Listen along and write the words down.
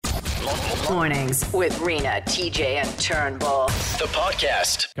Mornings with Rena, TJ, and Turnbull. The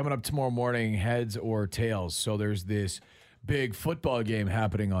podcast. Coming up tomorrow morning, heads or tails. So there's this big football game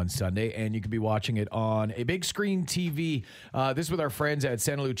happening on Sunday, and you can be watching it on a big screen TV. This is with our friends at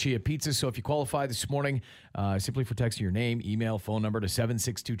Santa Lucia Pizza. So if you qualify this morning, simply for texting your name, email, phone number to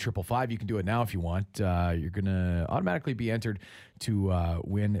 762-555. You can do it now if you want. You're going to automatically be entered to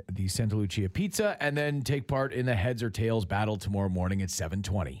win the Santa Lucia Pizza and then take part in the heads or tails battle tomorrow morning at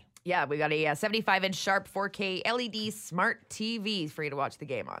 7:20. Yeah, we got a 75-inch sharp 4K LED smart TV for you to watch the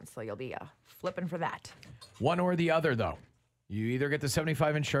game on. So you'll be flipping for that. One or the other, though. You either get the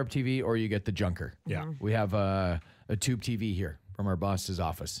 75-inch sharp TV or you get the junker. Yeah. We have a tube TV here from our boss's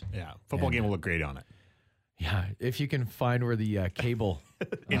office. Yeah. Football game will look great on it. Yeah, if you can find where the cable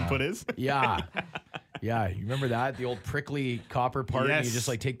input is. Yeah. Yeah, you remember that? The old prickly copper part? Yes. And you just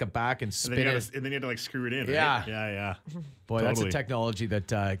like take the back and spin and it. then you have to like screw it in, Yeah. right? Yeah. Boy, totally. that's a technology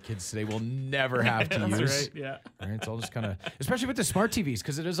that kids today will never have to use. That's right, yeah. Right, it's all just kind of, especially with the smart TVs,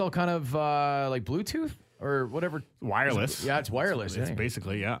 because it is all kind of like Bluetooth or whatever. Wireless. Yeah, it's wireless. It's eh?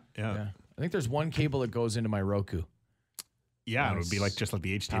 basically, yeah. I think there's one cable that goes into my Roku. Yeah, it would be like just like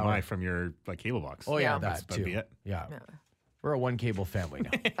the HDMI Power. from your like cable box. Oh, yeah, Yeah. that That'd too. be it. Yeah. We're a one cable family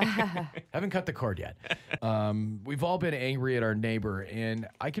now. Haven't cut the cord yet. We've all been angry at our neighbor. And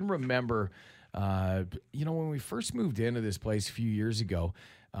I can remember, when we first moved into this place a few years ago,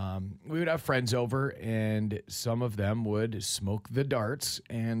 we would have friends over and some of them would smoke the darts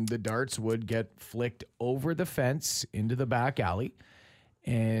and the darts would get flicked over the fence into the back alley.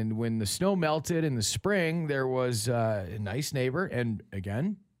 And when the snow melted in the spring, there was a nice neighbor. And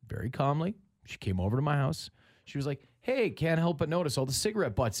again, very calmly, she came over to my house. She was like, "Hey, can't help but notice all the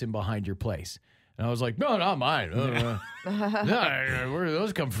cigarette butts in behind your place." And I was like, "No, not mine. No, where do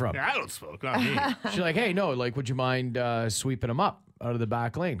those come from?" Yeah, I don't smoke, not me. She's like, "Hey, no, like, would you mind sweeping them up out of the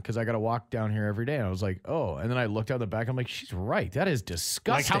back lane? Because I got to walk down here every day." And I was like, "Oh." And then I looked out the back. I'm like, she's right. That is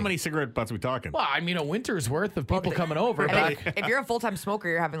disgusting. Like how many cigarette butts are we talking? Well, I mean, a winter's worth of people coming over. I mean, if you're a full-time smoker,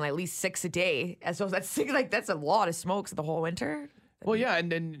 you're having like at least 6 a day. And so that's that's a lot of smokes the whole winter. Well, yeah,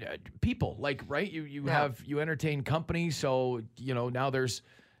 and then people, like, right? You entertain company, so, now there's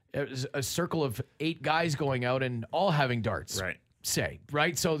a circle of 8 guys going out and all having darts. Right.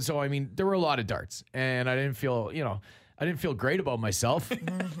 Right? So I mean, there were a lot of darts, and I didn't feel great about myself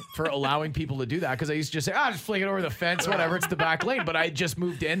for allowing people to do that, because I used to just say, just fling it over the fence, whatever, it's the back lane. But I just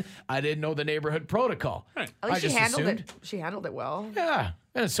moved in. I didn't know the neighborhood protocol. Right. At least I she just handled assumed. it. She handled it well. Yeah,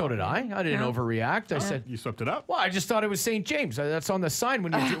 and so did I. I didn't overreact. I said, You swept it up? well, I just thought it was St. James. That's on the sign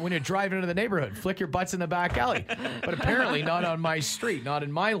when you're driving into the neighborhood. Flick your butts in the back alley. But apparently not on my street, not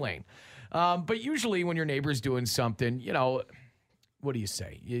in my lane. But usually when your neighbor's doing something, what do you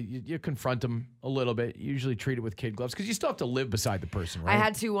say? You confront them a little bit. You usually treat it with kid gloves because you still have to live beside the person, right? I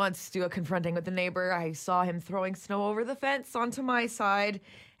had to once do a confronting with the neighbor. I saw him throwing snow over the fence onto my side,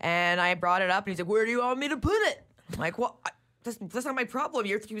 and I brought it up, and he's like, "Where do you want me to put it?" I'm like, "Well, that's not my problem.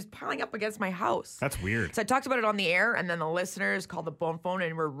 He was piling up against my house." That's weird. So I talked about it on the air, and then the listeners called the phone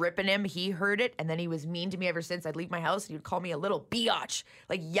and were ripping him. He heard it, and then he was mean to me ever since. I'd leave my house, and he would call me a little biatch,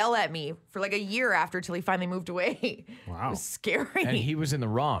 like yell at me for like a year after till he finally moved away. Wow. It was scary. And he was in the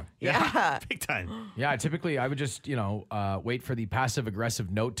wrong. yeah. Big time. Yeah, typically I would just, wait for the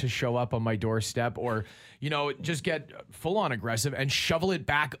passive-aggressive note to show up on my doorstep or, just get full-on aggressive and shovel it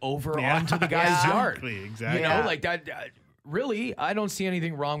back over onto the guy's yard. Exactly. Like that. Really, I don't see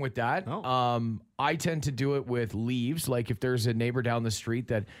anything wrong with that. No. I tend to do it with leaves. Like if there's a neighbor down the street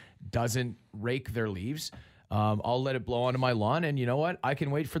that doesn't rake their leaves, I'll let it blow onto my lawn. And you know what? I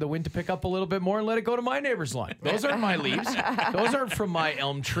can wait for the wind to pick up a little bit more and let it go to my neighbor's lawn. Those aren't my leaves. Those aren't from my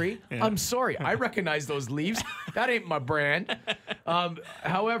elm tree. Yeah. I'm sorry. I recognize those leaves. That ain't my brand.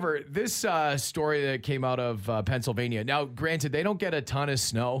 However, this story that came out of Pennsylvania. Now, granted, they don't get a ton of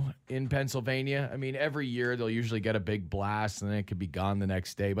snow in Pennsylvania. I mean, every year they'll usually get a big blast and then it could be gone the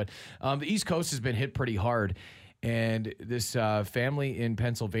next day. But the East Coast has been hit pretty hard. And this family in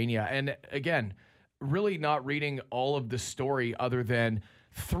Pennsylvania, and again, really not reading all of the story other than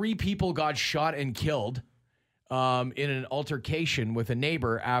 3 people got shot and killed in an altercation with a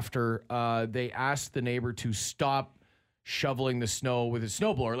neighbor after they asked the neighbor to stop shoveling the snow with a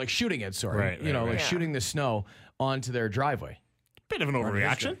snowblower, like shooting it, shooting the snow onto their driveway. Bit of an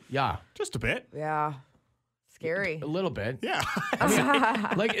overreaction. Yeah. Just a bit. Yeah. Scary. A little bit. Yeah. I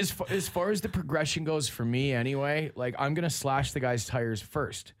mean, like as far as the progression goes for me anyway, like I'm going to slash the guy's tires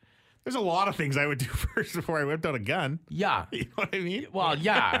first. There's a lot of things I would do first before I whipped out a gun. Yeah. You know what I mean? Well,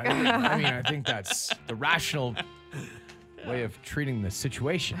 yeah. I think that's the rational way of treating the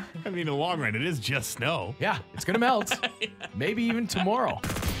situation. I mean, in the long run, it is just snow. Yeah, it's going to melt. Maybe even tomorrow.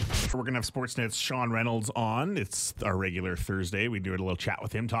 We're going to have Sportsnet's Sean Reynolds on. It's our regular Thursday. We do a little chat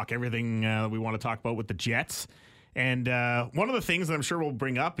with him, talk everything we want to talk about with the Jets. And one of the things that I'm sure we'll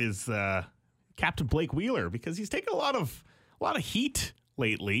bring up is Captain Blake Wheeler, because he's taken a lot of heat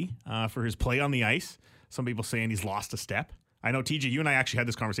lately for his play on the ice. Some people saying he's lost a step. I know, TJ, you and I actually had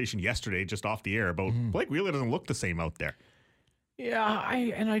this conversation yesterday just off the air about Blake Wheeler doesn't look the same out there. Yeah,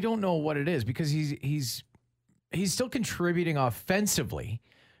 I don't know what it is, because he's still contributing offensively,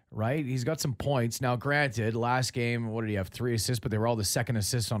 right? He's got some points. Now, granted, last game, what did he have? 3 assists, but they were all the second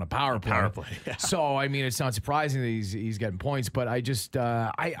assists on a power play. Yeah. So, I mean, it's not surprising that he's getting points, but I just,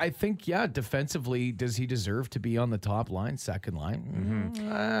 I think, yeah, defensively, does he deserve to be on the top line, second line?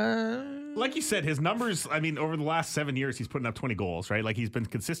 Like you said, his numbers, I mean, over the last 7 years, he's putting up 20 goals, right? Like, he's been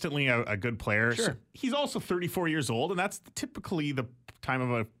consistently a good player. Sure. So he's also 34 years old, and that's typically the time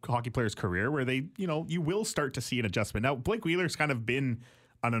of a hockey player's career where they, you will start to see an adjustment. Now, Blake Wheeler's kind of been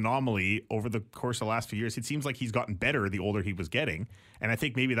an anomaly over the course of the last few years. It seems like he's gotten better the older he was getting, and I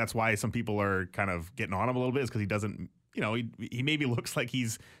think maybe that's why some people are kind of getting on him a little bit, is because he doesn't, he maybe looks like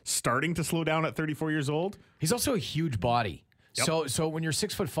he's starting to slow down at 34 years old. He's also a huge body. Yep. So when you're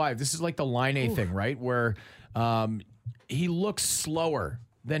 6'5", this is like the line A thing, right? Where he looks slower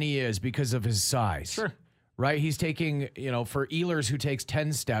than he is because of his size. Sure. Right? He's taking, for Ehlers, who takes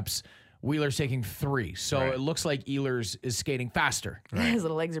 10 steps, Wheeler's taking 3. So Right. it looks like Ehlers is skating faster. His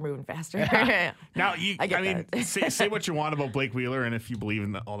little legs are moving faster. Now, I mean, say what you want about Blake Wheeler and if you believe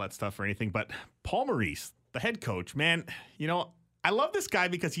in all that stuff or anything, but Paul Maurice, the head coach, man, I love this guy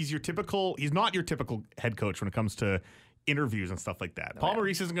because he's not your typical head coach when it comes to interviews and stuff like that. Paul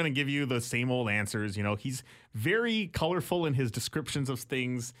Maurice isn't going to give you the same old answers. He's very colorful in his descriptions of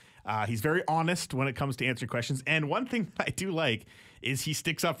things. He's very honest when it comes to answering questions. And one thing I do like is he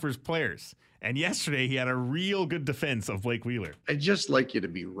sticks up for his players. And yesterday he had a real good defense of Blake Wheeler. I'd just like you to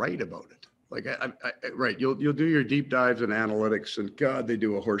be right about it. Like, right, you'll do your deep dives and analytics, and God, they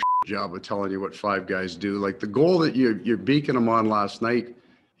do a horse job of telling you what 5 guys do. Like the goal that you're beaking them on last night,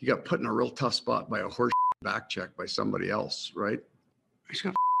 he got put in a real tough spot by a horse back check by somebody else, right? He's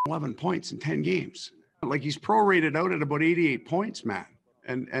got 11 points in 10 games. Like, he's prorated out at about 88 points, man.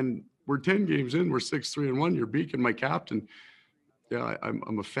 And we're 10 games in, we're 6-3-1. You're beaking my captain. Yeah,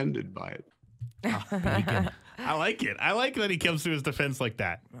 I'm offended by it. I like it. I like that he comes to his defense like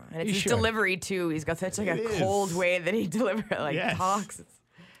that. And it's his delivery too. He's got such a cold way that he delivers, talks.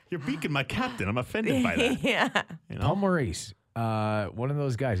 You're beaking my captain. I'm offended by that. Yeah. Paul Maurice, one of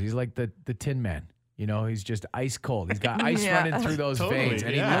those guys. He's like the Tin Man. He's just ice cold. He's got ice running through those veins,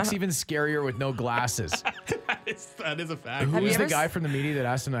 and he looks even scarier with no glasses. That is a fact. Who was the guy from the media that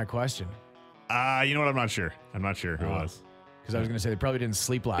asked him that question? You know what? I'm not sure. I'm not sure who it was. Because I was going to say they probably didn't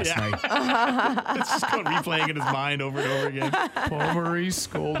sleep last night. It's just going replaying in his mind over and over again. Paul Maurice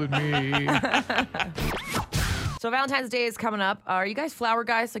scolded me. So Valentine's Day is coming up. Are you guys flower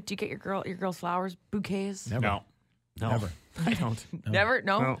guys? Like, do you get your girls flowers, bouquets? Never. No. Never. I don't. No. Never?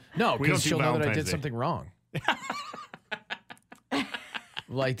 No? No, We don't because do she'll know that I Valentine's did Day. something wrong.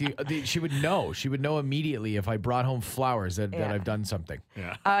 Like she would know. She would know immediately if I brought home flowers that I've done something.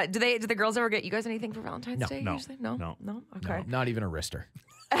 Yeah. Do the girls ever get you guys anything for Valentine's Day? No. Usually? No. No. Okay. No, not even a wrister.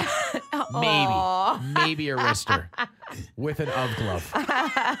 Aw. Maybe a wrister with an UGG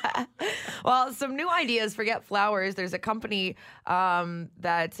glove. Well, some new ideas for Get Flowers. There's a company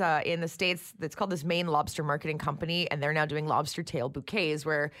that in the States that's called this Maine Lobster Marketing Company, and they're now doing lobster tail bouquets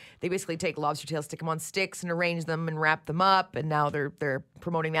where they basically take lobster tails, stick them on sticks, and arrange them and wrap them up. And now they're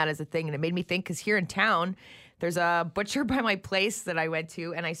promoting that as a thing. And it made me think, because here in town, there's a butcher by my place that I went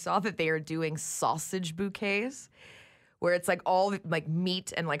to, and I saw that they are doing sausage bouquets, where it's like all like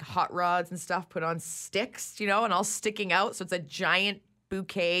meat and like hot rods and stuff put on sticks, and all sticking out. So it's a giant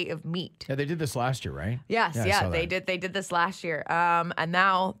bouquet of meat. Yeah, they did this last year, right? Yes, I yeah, saw they that. did. They did this last year, and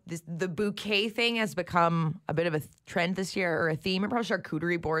now the bouquet thing has become a bit of a trend this year, or a theme. Remember how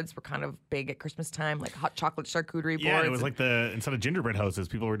charcuterie boards were kind of big at Christmas time, like hot chocolate charcuterie boards? Yeah, and it was like instead of gingerbread houses,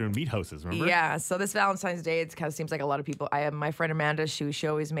 people were doing meat houses. Remember? Yeah. So this Valentine's Day, it kind of seems like a lot of people. I have my friend Amanda. She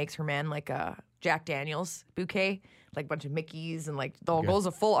always makes her man like a Jack Daniel's bouquet, like a bunch of Mickeys, and like the whole goes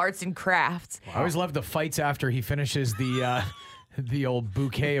of full arts and crafts. I always love the fights after he finishes the old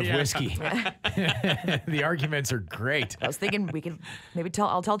bouquet of whiskey. The arguments are great. I was thinking we could maybe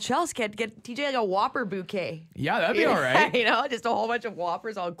I'll tell Chelsea get TJ like a Whopper bouquet. Yeah, that'd be all right. Just a whole bunch of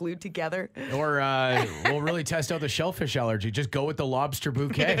Whoppers all glued together. Or we'll really test out the shellfish allergy. Just go with the lobster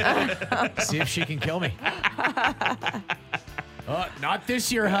bouquet. See if she can kill me. Not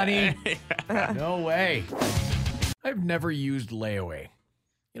this year, honey. No way. I've never used layaway.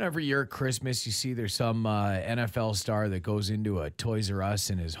 every year at Christmas, you see there's some NFL star that goes into a Toys R Us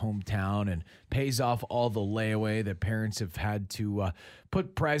in his hometown and pays off all the layaway that parents have had to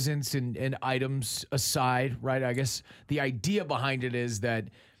put presents and items aside, right? I guess the idea behind it is that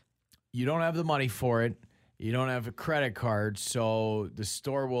you don't have the money for it. You don't have a credit card, so the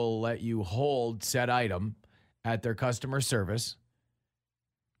store will let you hold said item at their customer service.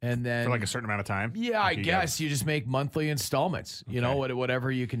 And then For like a certain amount of time? yeah, Like I you guess you just make monthly installments,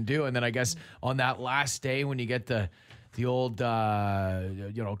 whatever you can do. And then I guess on that last day when you get the old,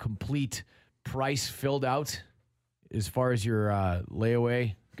 complete price filled out as far as your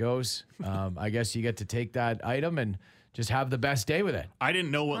layaway goes, I guess you get to take that item and just have the best day with it. I didn't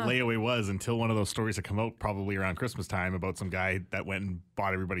know what layaway was until one of those stories that come out probably around Christmas time about some guy that went and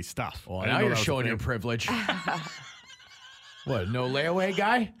bought everybody's stuff. Well, I didn't now know you're that was a showing thing. your privilege. What, no layaway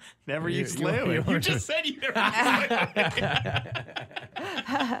guy? Never used you- layaway. you- You just said you never used layaway.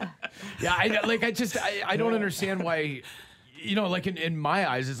 Yeah, I don't understand why, like in my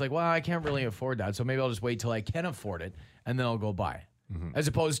eyes, it's like, well, I can't really afford that. So maybe I'll just wait till I can afford it and then I'll go buy. As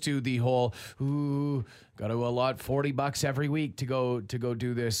opposed to the whole, got to allot $40 every week to go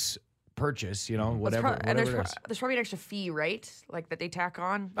do this purchase, whatever and it is. there's probably an extra fee, right? Like that they tack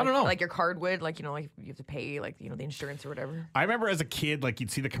on. I don't know. Like your card would, like you have to pay, like the insurance or whatever. I remember as a kid, like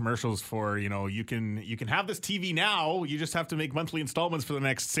you'd see the commercials for, you can have this TV now. You just have to make monthly installments for the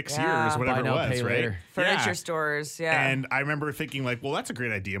next 6 Yeah. years, whatever Buy now, it was, pay right? later. Furniture Yeah. stores, yeah. And I remember thinking like, well, that's a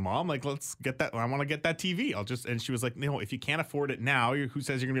great idea, Mom. Like, let's get that. I want to get that TV. And she was like, no, if you can't afford it now, who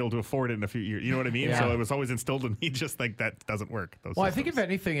says you're gonna be able to afford it in a few years? You know what I mean? Yeah. So it was always instilled in me, just like that doesn't work. Well, I think if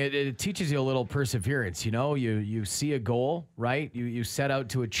anything, it teaches you a little perseverance. You see a goal, right? You set out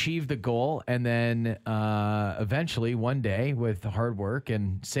to achieve the goal, and then eventually, one day, with hard work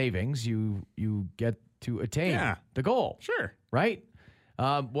and savings, you get to attain the goal. Sure. Right?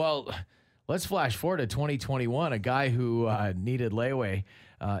 Well, let's flash forward to 2021. A guy who needed layaway.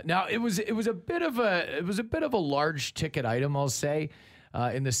 Now it was a bit of a large ticket item, I'll say,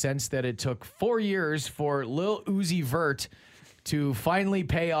 in the sense that it took 4 years for Lil Uzi Vert to finally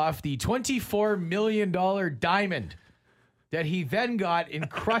pay off the $24 million diamond that he then got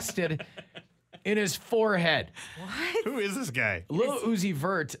encrusted in his forehead. Who is this guy? Lil Uzi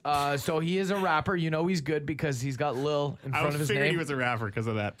Vert, so he is a rapper. He's good because he's got Lil in I front of his figured name. he was a rapper because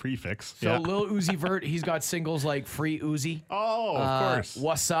of that prefix. So Yeah. Lil Uzi Vert, he's got singles like Free Uzi. Oh, of course.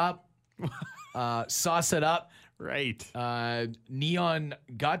 What's Up? Sauce It Up. Right. Neon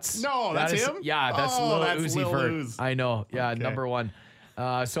Guts. No, That that's is- him? Yeah, that's Oh, Lil that's Uzi Lil Vert. Uz. I know. Yeah, Okay. number one.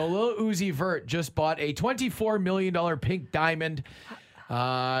 So Lil Uzi Vert just bought a $24 million pink diamond.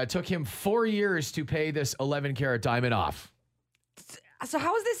 Took him 4 years to pay this 11-carat diamond off. So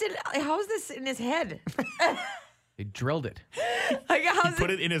how is this in his head? They drilled it. Like how He is put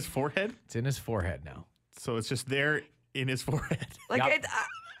it? it in his forehead, It's in his forehead now. so it's just there in his forehead. Like Yep.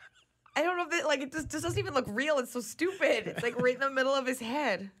 I don't know if it just doesn't even look real. It's so stupid. It's like right in the middle of his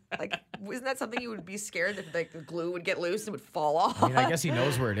head. Like, isn't that something you would be scared that like the glue would get loose and would fall off? I mean, I guess he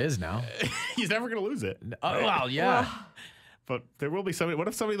knows where it is now. He's never gonna lose it. Well, yeah. But there will be somebody. What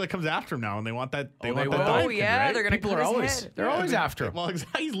if somebody comes after him now and they want that? They want they that will. diamond, Oh yeah, right? they're gonna People cut are his always head. they're always after him. Well,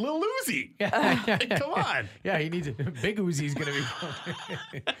 exactly. He's Lil Uzi. Come on. Yeah, he needs it. Big Uzi's gonna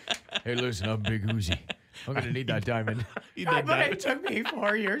be. Hey, listen, I'm Big Uzi. I'm gonna need that diamond. You But dig that? it took me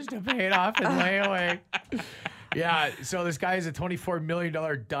 4 years to pay it off and lay away. Yeah, so this guy has a $24 million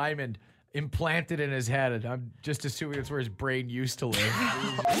diamond implanted in his head, and I'm just assuming that's where his brain used to live.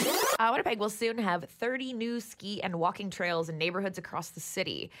 Winnipeg will soon have 30 new ski and walking trails in neighborhoods across the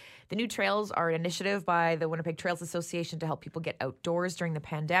city. The new trails are an initiative by the Winnipeg Trails Association to help people get outdoors during the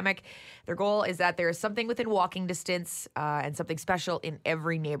pandemic. Their goal is that there is something within walking distance and something special in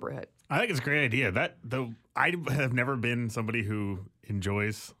every neighborhood. I think it's a great idea. I have never been somebody who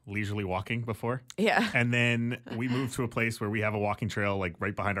enjoys leisurely walking before. Yeah. And then we moved to a place where we have a walking trail like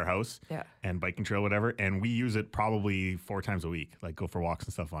right behind our house. Yeah. And biking trail, whatever. And we use it probably 4 times a week, like go for walks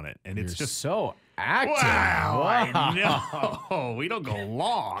and stuff on it. And it's You're just so active. wow. I know. We don't go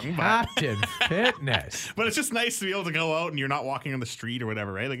long, but Active fitness. but it's just nice to be able to go out and you're not walking on the street or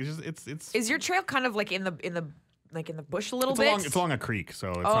whatever, right? Like it's Is your trail kind of like in the bush a little bit? it's along a creek, so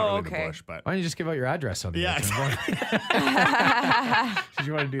it's not really in okay. the bush, but Why don't you just give out your address on the yeah, Did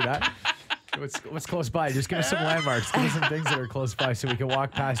you want to do that? What's close by? Just give us some landmarks. Give us some things that are close by so we can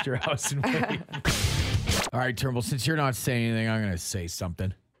walk past your house and wait. All right, Turnbull, since you're not saying anything, I'm going to say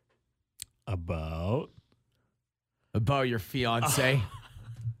something about your fiance,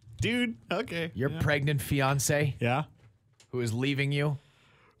 dude. Okay, your pregnant fiance yeah, who is leaving you.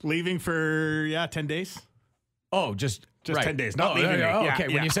 leaving for 10 days. Oh, just right. 10 days, not leaving me. Yeah, okay,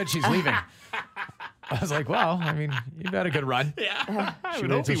 when you said she's leaving, I was like, well, I mean, you've had a good run. Yeah. I She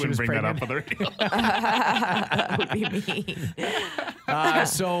would waited hope till he she was wouldn't bring that pregnant. up on the radio. That would be mean.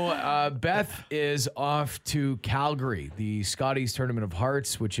 So Beth is off to Calgary, the Scotties Tournament of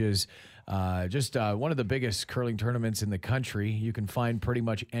Hearts, which is just one of the biggest curling tournaments in the country. You can find pretty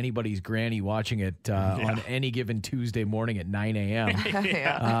much anybody's granny watching it on any given Tuesday morning at 9 a.m.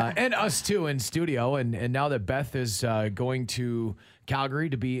 And us too in studio. And now that Beth is going to Calgary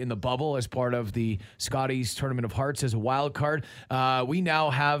to be in the bubble as part of the Scotties Tournament of Hearts as a wild card, we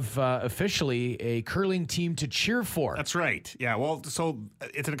now have officially a curling team to cheer for. That's right. Yeah. Well, so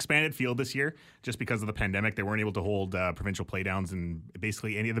it's an expanded field this year just because of the pandemic. They weren't able to hold provincial playdowns, and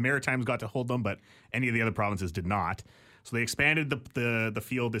basically any of the Maritimes got to hold them, but any of the other provinces did not. So they expanded the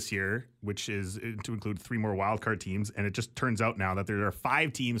field this year, which is to include 3 more wildcard teams. And it just turns out now that there are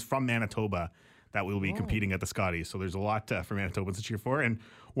 5 teams from Manitoba that will be competing at the Scotties. So there's a lot for Manitobans to cheer for. And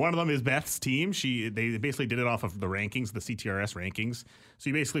one of them is Beth's team. They basically did it off of the rankings, the CTRS rankings. So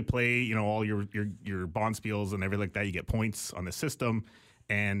you basically play, all your bonspiels and everything like that. You get points on the system.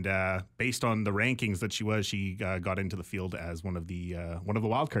 And based on the rankings that she got into the field as one of the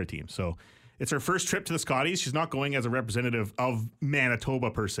wildcard teams. So it's her first trip to the Scotties. She's not going as a representative of Manitoba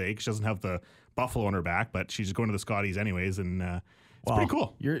per se, because she doesn't have the buffalo on her back, but she's going to the Scotties anyways, and it's pretty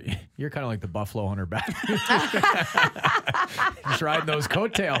cool. You're kind of like the buffalo on her back. Just riding those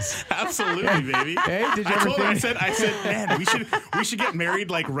coattails. Absolutely, baby. Hey, did you ever I said, man, we should get married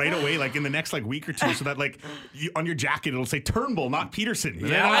like right away, like in the next week or two, so that on your jacket it'll say Turnbull, not Peterson.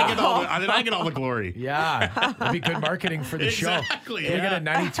 And then I get all the glory. Yeah, that'd be good marketing for the show. Exactly. Can we get a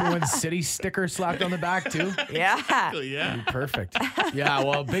 92-1 City sticker slapped on the back too? Yeah. Exactly, yeah. That'd be perfect. Yeah,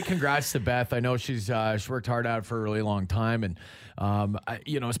 well, big congrats to Beth. I know she's worked hard out for a really long time, and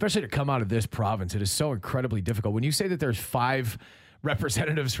especially to come out of this province, it is so incredibly difficult. When you say that there's 5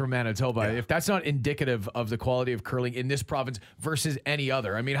 representatives from Manitoba, if that's not indicative of the quality of curling in this province versus any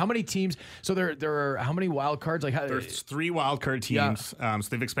other. I mean, how many teams? So there are how many wild cards? There's 3 wild card teams. So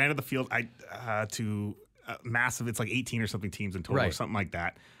they've expanded the field to massive. It's like 18 or something teams in total, or something like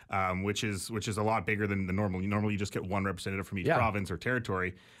that. Which is a lot bigger than the normal. Normally you just get 1 representative from each province or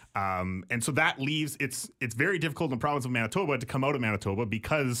territory. And so that leaves it's very difficult in the province of Manitoba to come out of Manitoba,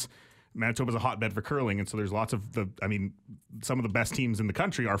 because Manitoba is a hotbed for curling, and so there's lots of some of the best teams in the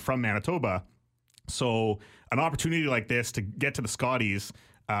country are from Manitoba. So an opportunity like this to get to the Scotties,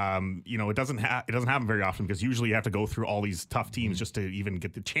 it doesn't happen very often, because usually you have to go through all these tough teams just to even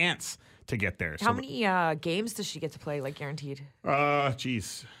get the chance to get there. How many games does she get to play, guaranteed? I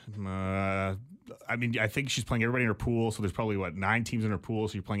think she's playing everybody in her pool, so there's probably 9 teams in her pool,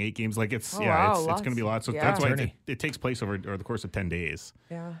 so you're playing 8 games. It's going to be lots. So that's why it takes place over the course of 10 days.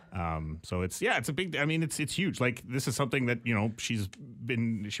 Yeah. So it's a big. It's huge. This is something that she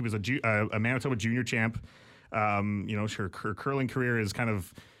was a Manitoba junior champ. Her curling career is kind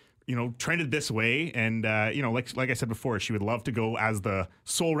of trended this way, and like I said before, she would love to go as the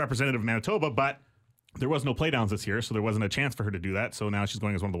sole representative of Manitoba, but there was no playdowns this year, so there wasn't a chance for her to do that. So now she's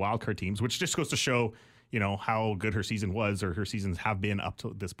going as one of the wildcard teams, which just goes to show, how good her season was, or her seasons have been up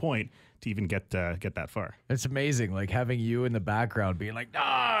to this point, to even get that far. It's amazing, having you in the background being like,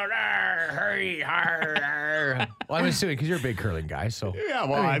 hurry. Well, I'm assuming because you're a big curling guy, so yeah.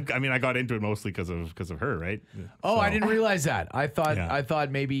 Well, I got into it mostly because of her, right? Oh, so. I didn't realize that. I thought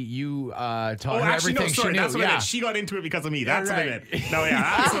maybe you taught her everything she knew. That's what I meant. She got into it because of me. That's what I meant. No,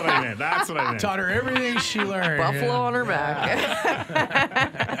 that's what I meant. That's what I meant. Taught her everything she learned. Buffalo on her back.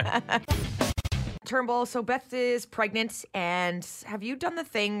 Turnbull, so Beth is pregnant, and have you done the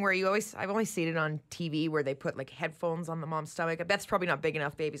thing where I've only seen it on TV where they put headphones on the mom's stomach? Beth's probably not big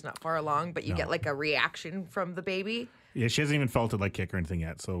enough, baby's not far along, but you get a reaction from the baby. Yeah, she hasn't even felt it kick or anything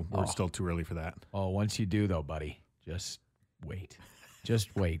yet, so we're still too early for that. Oh, once you do though, buddy, just wait.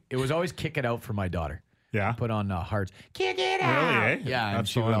 Just wait. It was always kick it out for my daughter. Yeah. Put on Hearts. Kick it out. Really, eh? Yeah. And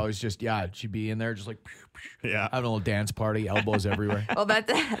she would always she'd be in there just having a little dance party, elbows everywhere. Well,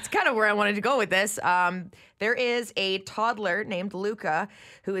 that's kind of where I wanted to go with this. There is a toddler named Luca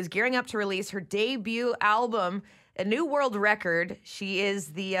who is gearing up to release her debut album, a new world record. She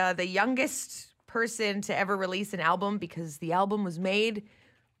is the youngest person to ever release an album, because the album was made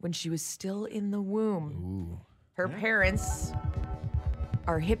when she was still in the womb. Ooh. Her parents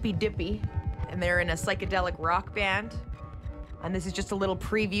are hippy dippy, and they're in a psychedelic rock band. And this is just a little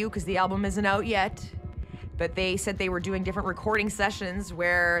preview because the album isn't out yet. But they said they were doing different recording sessions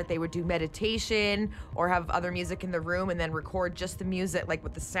where they would do meditation or have other music in the room and then record just the music,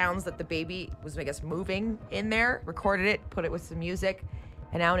 with the sounds that the baby was, moving in there, recorded it, put it with some music.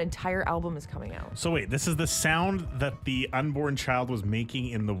 And now an entire album is coming out. So wait, this is the sound that the unborn child was making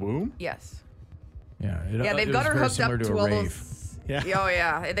in the womb? Yes. Yeah, They've got her hooked up to all those. Yeah. Oh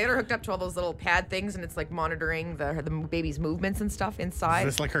yeah, they got her hooked up to all those little pad things, and it's like monitoring the baby's movements and stuff inside.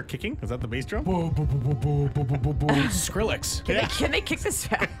 Is this like her kicking? Is that the bass drum? Skrillex. Can they kick this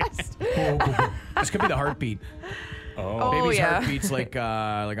fast? This could be the heartbeat. Oh. Baby's yeah. heart beats like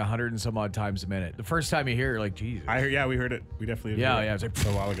 100 and some odd times a minute. The first time you hear it, you're like, Jesus. We heard it. We definitely Yeah, heard yeah, it it's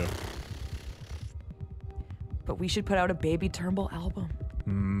like- a while ago. But we should put out a Baby Turnbull album.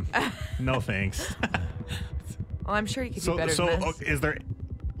 No thanks. Well, I'm sure you could do better than this. Is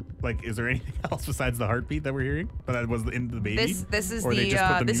there anything else besides the heartbeat that we're hearing? That was in the baby? This is Or they the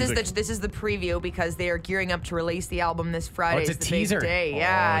just put the this is music- the this is the preview because they are gearing up to release the album this Friday. it's a It's the teaser. big day. Oh,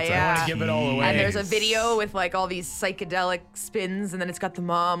 Yeah, I yeah. want to give it all away. And there's a video with like all these psychedelic spins, and then it's got the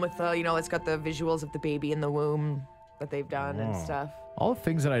mom with the it's got the visuals of the baby in the womb that they've done and stuff. all the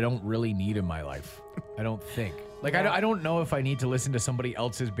things that I don't really need in my life. I don't think. Like, I don't know if I need to listen to somebody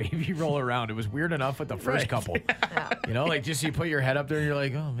else's baby roll around. It was weird enough with the first couple. You know, like just you put your head up there and you're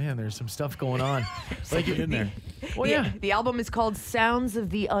like, oh man, there's some stuff going on. Like Get in there. Well, yeah. The album is called Sounds of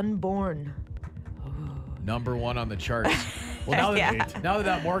the Unborn. #1 on the charts. Well, now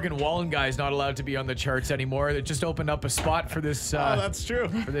that Morgan Wallen guy's not allowed to be on the charts anymore, it just opened up a spot for this. Oh, that's true.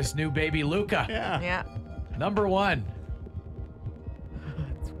 For this new baby Luca. Yeah. Yeah. #1.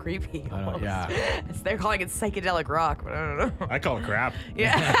 It's creepy. I don't- almost. yeah. They're calling it psychedelic rock, but I don't know. I call it crap.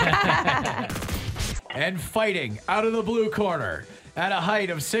 Yeah. And fighting out of the blue corner at a height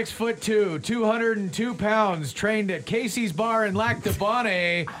of 6'2", 202 pounds, trained at Casey's Bar in Lac du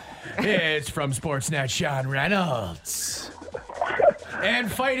Bonnet. It's from Sportsnet, Sean Reynolds.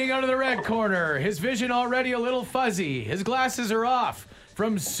 And fighting out of the red corner, his vision already a little fuzzy. His glasses are off.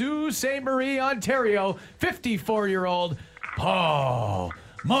 From Sault Ste. Marie, Ontario, 54-year-old Paul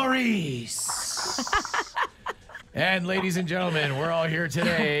Maurice. And ladies and gentlemen, we're all here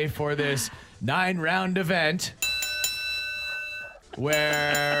today for this 9-round event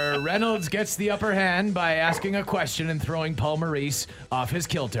where Reynolds gets the upper hand by asking a question and throwing Paul Maurice off his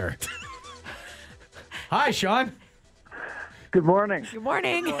kilter. Hi, Sean. Good morning. Good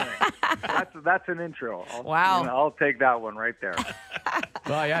morning. That's an intro. Wow. I'll take that one right there.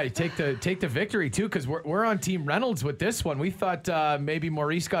 Well, yeah, you take the victory too, because we're on Team Reynolds with this one. We thought maybe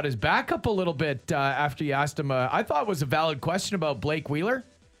Maurice got his back up a little bit after you asked him. I thought it was a valid question about Blake Wheeler.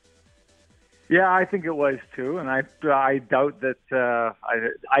 Yeah, I think it was too, and I doubt that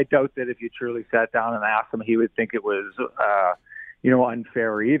I doubt that if you truly sat down and asked him, he would think it was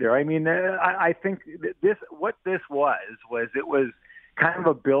unfair either. I mean, I think what this was it was kind of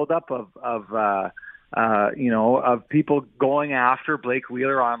a buildup of people going after Blake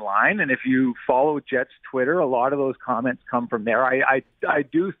Wheeler online, and if you follow Jets Twitter, a lot of those comments come from there. I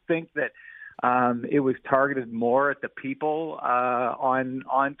do think that it was targeted more at the people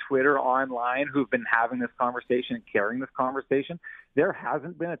on Twitter, online, who've been having this conversation and carrying this conversation. There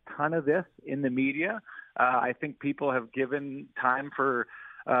hasn't been a ton of this in the media. I think people have given time for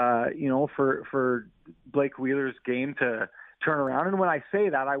Blake Wheeler's game to turn around. And when I say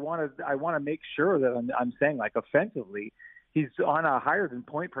that, I want to make sure that I'm saying, like, offensively, he's on a higher than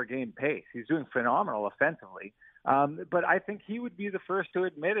point per game pace. He's doing phenomenal offensively. But I think he would be the first to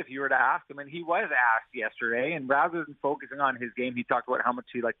admit if you were to ask him, and he was asked yesterday, and rather than focusing on his game, he talked about how much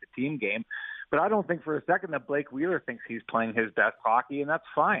he liked the team game. But I don't think for a second that Blake Wheeler thinks he's playing his best hockey, and that's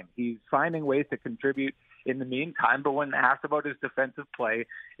fine. He's finding ways to contribute in the meantime. But when asked about his defensive play,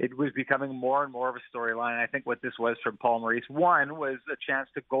 it was becoming more and more of a storyline. I think what this was from Paul Maurice, one, was a chance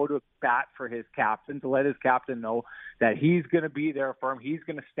to go to bat for his captain, to let his captain know that he's going to be there for him. He's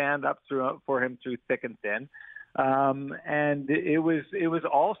going to stand up for him through thick and thin. And it was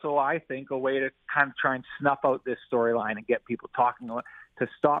also, I think, a way to kind of try and snuff out this storyline and get people to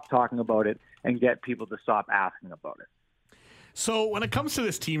stop talking about it and get people to stop asking about it. So when it comes to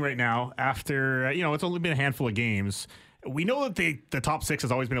this team right now, after, it's only been a handful of games, we know that the top six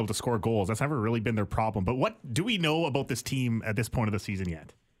has always been able to score goals. That's never really been their problem. But what do we know about this team at this point of the season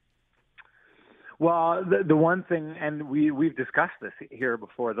yet? Well, the one thing, and we've discussed this here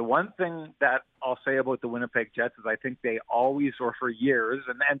before, the one thing that I'll say about the Winnipeg Jets is I think they always, or for years,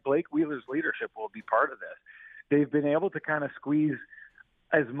 and Blake Wheeler's leadership will be part of this, they've been able to kind of squeeze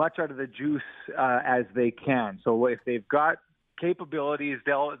as much out of the juice as they can. So if they've got capabilities,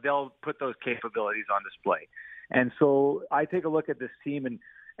 they'll put those capabilities on display. And so I take a look at this team,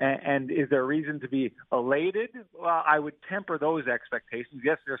 and is there a reason to be elated? Well, I would temper those expectations.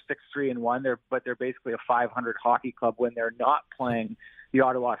 Yes, they're 6-3-1, but they're basically a 500 hockey club when they're not playing the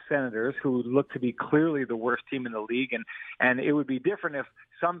Ottawa Senators, who look to be clearly the worst team in the league. And it would be different if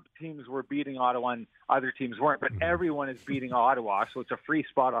some teams were beating Ottawa and other teams weren't, but everyone is beating Ottawa, so it's a free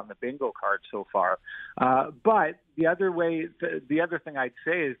spot on the bingo card so far. But the other thing I'd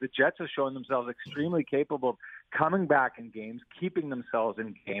say is the Jets have shown themselves extremely capable of coming back in games, keeping themselves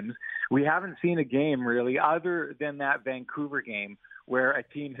in games. We haven't seen a game really other than that Vancouver game where a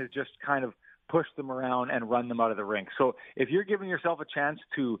team has just kind of pushed them around and run them out of the rink. So if you're giving yourself a chance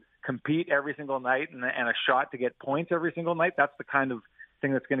to compete every single night and a shot to get points every single night, that's the kind of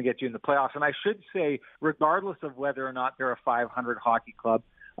thing that's going to get you in the playoffs. And I should say, regardless of whether or not they're a 500 hockey club,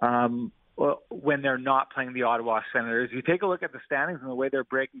 when they're not playing the Ottawa Senators, you take a look at the standings and the way they're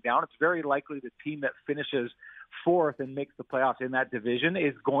breaking down, it's very likely the team that finishes fourth and makes the playoffs in that division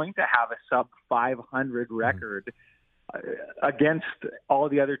is going to have a sub 500 record against all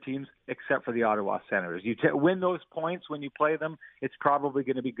the other teams except for the Ottawa Senators. You win those points when you play them, it's probably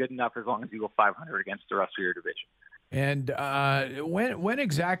going to be good enough as long as you go 500 against the rest of your division. And when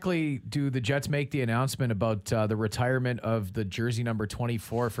exactly do the Jets make the announcement about the retirement of the jersey number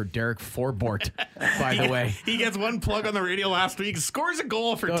 24 for Derek Forbort, by the way? He gets one plug on the radio last week, scores a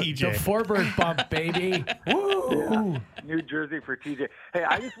goal for TJ. The Forbort bump, baby. Woo! Yeah. New jersey for TJ. Hey,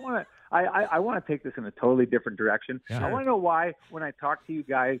 I just want to I want to take this in a totally different direction. Yeah. I want to know why when I talk to you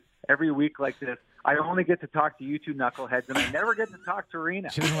guys every week like this, I only get to talk to you two knuckleheads, and I never get to talk to Rena.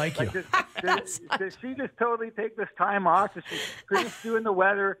 She doesn't like you. Does she just totally take this time off? Does she cruise through in the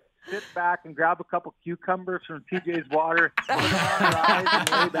weather, sit back and grab a couple cucumbers from TJ's water?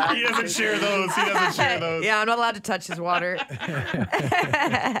 He doesn't share those. Yeah, I'm not allowed to touch his water.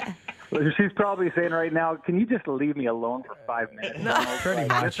 She's probably saying right now, can you just leave me alone for 5 minutes? No. Pretty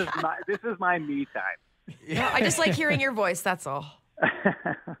much. This is my me time. No, I just like hearing your voice, that's all.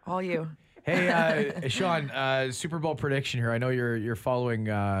 All you. Hey, Sean, Super Bowl prediction here. I know you're following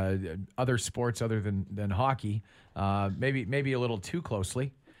other sports other than hockey, maybe a little too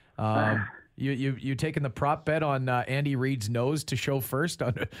closely. You taking the prop bet on Andy Reid's nose to show first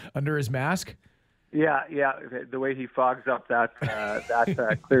under his mask? Yeah. The way he fogs up that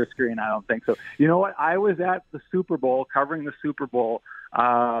clear screen, I don't think so. You know what? I was at the Super Bowl, covering the Super Bowl,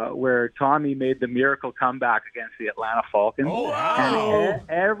 where Tommy made the miracle comeback against the Atlanta Falcons. Oh, wow. And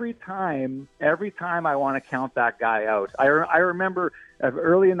every time I want to count that guy out. I remember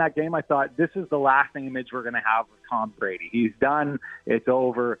early in that game, I thought, this is the last image we're going to have with Tom Brady. He's done. It's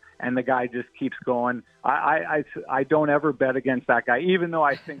over. And the guy just keeps going. I don't ever bet against that guy, even though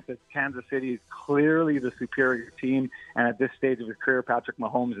I think that Kansas City is clearly the superior team. And at this stage of his career, Patrick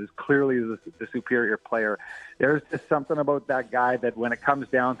Mahomes is clearly the superior player. There's just something about that guy that when it comes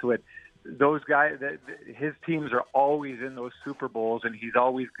down to it, those guys, his teams are always in those Super Bowls, and he's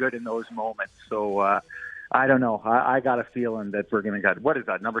always good in those moments. So I don't know. I got a feeling that we're going to get, what is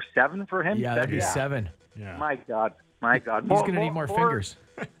that, number 7 for him? Yeah, that'd be 7. Yeah. My God. He's going to need more fingers.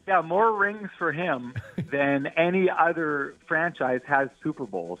 Yeah, more rings for him than any other franchise has Super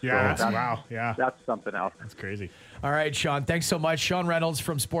Bowls. Yeah, so wow. Yeah. That's something else. That's crazy. All right, Sean, thanks so much. Sean Reynolds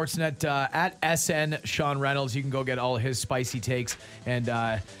from Sportsnet at SN Sean Reynolds. You can go get all his spicy takes and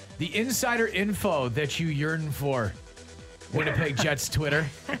the insider info that you yearn for. Winnipeg Jets Twitter.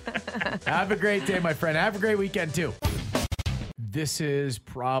 Have a great day, my friend. Have a great weekend, too. This is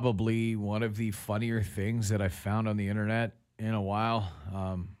probably one of the funnier things that I've found on the internet in a while.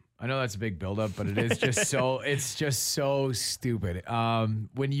 I know that's a big buildup, but it is just it's just so stupid.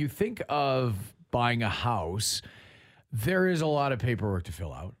 When you think of buying a house, there is a lot of paperwork to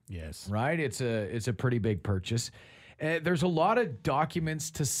fill out. Yes. Right? It's a pretty big purchase. There's a lot of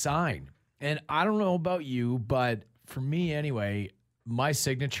documents to sign. And I don't know about you, but for me anyway, my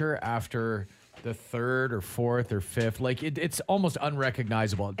signature after the third or fourth or fifth, like it's almost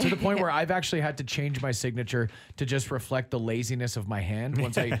unrecognizable to the point where I've actually had to change my signature to just reflect the laziness of my hand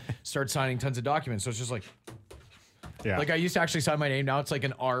once I start signing tons of documents. So it's just like, yeah. Like I used to actually sign my name. Now it's like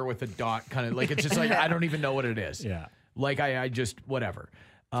an R with a dot, kind of like it's just like I don't even know what it is. Yeah. Like I just whatever.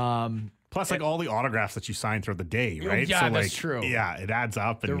 Plus, like all the autographs that you sign throughout the day, right? Yeah, so, that's true. Yeah, it adds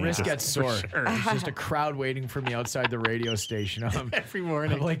up. The And wrist gets sore. Sure. There's just a crowd waiting for me outside the radio station. Every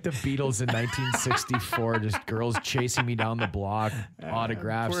morning. I'm like the Beatles in 1964, just girls chasing me down the block,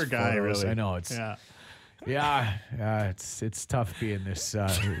 autographs. Poor guy, photos. really. I know it's. Yeah, it's tough being this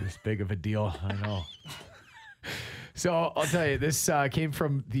big of a deal. I know. So I'll tell you, this came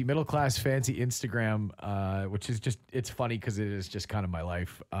from the Middle Class Fancy Instagram, which is just, it's funny because it is just kind of my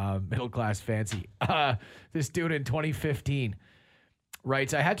life. Middle Class Fancy. This dude in 2015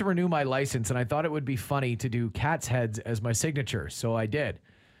 writes, I had to renew my license and I thought it would be funny to do cats' heads as my signature. So I did.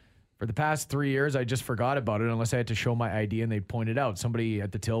 For the past 3 years, I just forgot about it unless I had to show my ID and they'd point it out. Somebody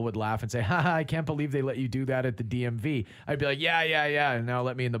at the till would laugh and say, haha, I can't believe they let you do that at the DMV. I'd be like, yeah, and now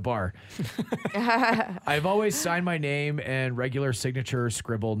let me in the bar. I've always signed my name and regular signature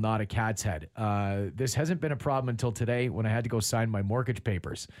scribble, not a cat's head. This hasn't been a problem until today when I had to go sign my mortgage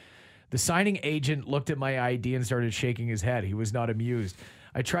papers. The signing agent looked at my ID and started shaking his head. He was not amused.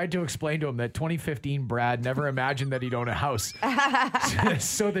 I tried to explain to him that 2015 Brad never imagined that he'd own a house.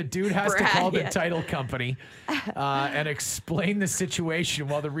 So the dude has to call the title company and explain the situation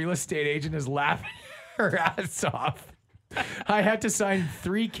while the real estate agent is laughing her ass off. I had to sign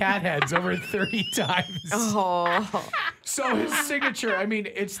 3 cat heads over 30 times. Oh. So his signature, I mean,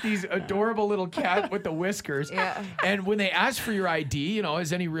 it's these adorable little cat with the whiskers. Yeah. And when they ask for your ID, you know,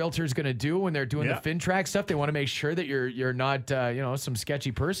 as any realtor's going to do when they're doing the FinTrack stuff, they want to make sure that you're not, some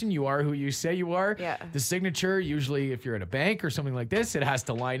sketchy person. You are who you say you are. Yeah. The signature, usually if you're at a bank or something like this, it has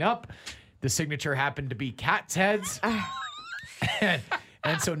to line up. The signature happened to be cat's heads.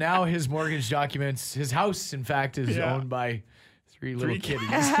 And so now his mortgage documents, his house, in fact, is owned by 3 little kitties.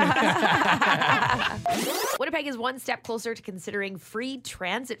 Winnipeg is one step closer to considering free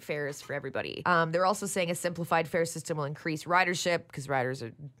transit fares for everybody. They're also saying a simplified fare system will increase ridership because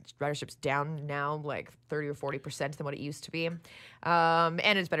ridership's down now like 30 or 40% than what it used to be.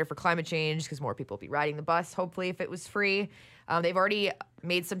 And it's better for climate change because more people will be riding the bus, hopefully, if it was free. They've already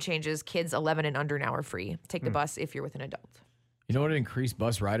made some changes. Kids 11 and under now are free. Take the bus if you're with an adult. You know what increased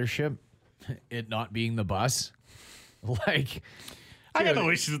bus ridership? It not being the bus. Like, I got no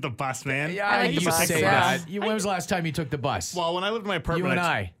issues with the bus, man. yeah, I like you the bus, say yeah. that. When was the last time you took the bus? Well, when I lived in my apartment, You and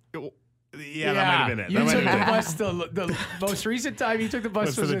I. Yeah, that might have been it. You That might took have the been it. bus. The most recent time you took the bus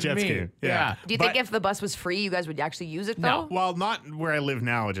Was for was the with jet me. ski. Yeah. Do you think if the bus was free, you guys would actually use it, though? Well, not where I live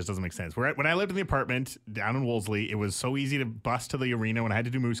now. It just doesn't make sense. When I lived in the apartment down in Wolseley, it was so easy to bus to the arena when I had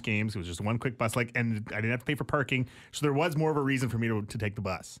to do Moose games. It was just one quick bus, and I didn't have to pay for parking. So there was more of a reason for me to take the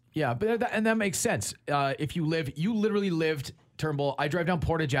bus. Yeah, but that makes sense. If you literally lived, Turnbull, I drive down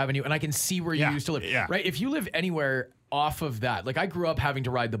Portage Avenue, and I can see where you used to live. Yeah. Right? If you live anywhere off of that, like I grew up having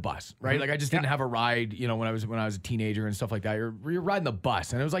to ride the bus, right? Like I just didn't have a ride, when I was a teenager and stuff like that. You're riding the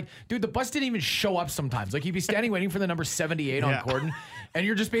bus, and it was like, dude, the bus didn't even show up sometimes. Like you'd be standing waiting for the number 78 on Corden, and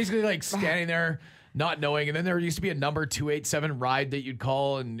you're just basically like standing there. Not knowing, and then there used to be a number 287 ride that you'd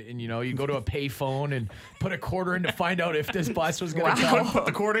call, and you go to a pay phone and put a quarter in to find out if this bus was going to come. Put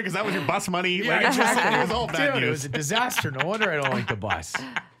the quarter because that was your bus money. Yeah, Like, exactly. it was all bad Dude, news. it was a disaster. No wonder I don't like the bus.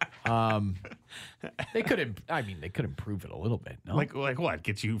 They could improve it a little bit. No? Like what?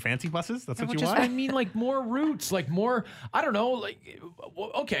 Get you fancy buses? That's what you I want? mean, like more routes, like more. I don't know. Like,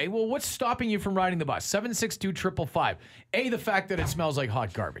 okay. Well, what's stopping you from riding the bus? 762-555. A, the fact that it smells like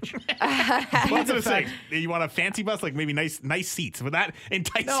hot garbage. What's it say? You want a fancy bus, like maybe nice seats? Would that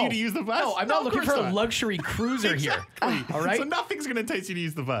entice you to use the bus? No, I'm not of looking course for not. a luxury cruiser here. All right. So nothing's going to entice you to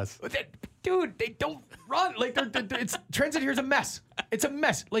use the bus. Dude, they don't run. Like, it's transit here's a mess. It's a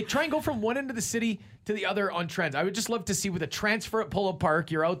mess. Like, try and go from one end of the city to the other on trends. I would just love to see with a transfer at Polo Park,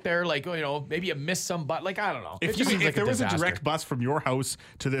 you're out there, like, maybe you miss some, but like, I don't know. If there was a direct bus from your house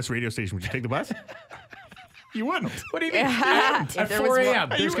to this radio station, would you take the bus? You wouldn't. What do you mean? If At there 4 was one- a.m.,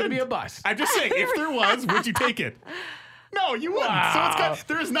 there's going to be a bus. I'm just saying, if there was, would you take it? No, you wouldn't. Wow. So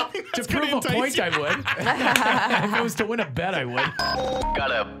there is nothing that's To going prove to a entice point, you. I would. If it was to win a bet, I would.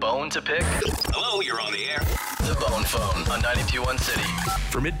 Got a bone to pick? Hello, you're on the air. The Bone Phone on 92.1 City.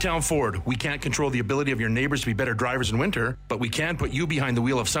 For Midtown Ford, we can't control the ability of your neighbors to be better drivers in winter, but we can put you behind the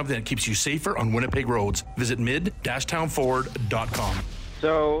wheel of something that keeps you safer on Winnipeg roads. Visit mid-townford.com.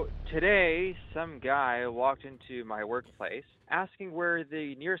 So today, some guy walked into my workplace asking where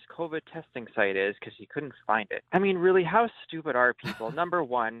the nearest COVID testing site is because he couldn't find it. I mean, really, how stupid are people? Number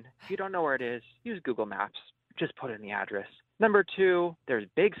one, if you don't know where it is, use Google Maps. Just put in the address. Number two, there's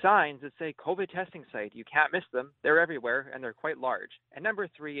big signs that say COVID testing site. You can't miss them. They're everywhere, and they're quite large. And number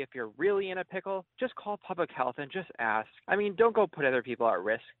three, if you're really in a pickle, just call public health and just ask. I mean, don't go put other people at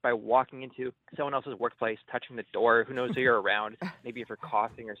risk by walking into someone else's workplace, touching the door. Who knows who you're around? Maybe if you're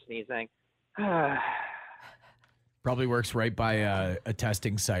coughing or sneezing. Probably works right by a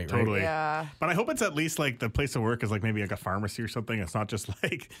testing site, right? Totally. Yeah. But I hope it's at least like the place of work is like maybe like a pharmacy or something. It's not just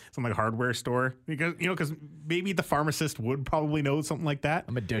like some like hardware store because maybe the pharmacist would probably know something like that.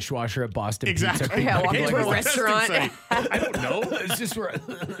 I'm a dishwasher at Boston Exactly. Pizza. Yeah, walk Hey, into a where's the testing restaurant. site? I don't know. It's just where.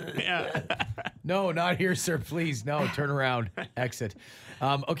 Yeah. No, not here, sir. Please, no. Turn around. Exit.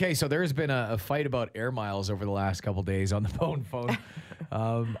 Okay, so there's been a fight about air miles over the last couple days on the Bone Phone.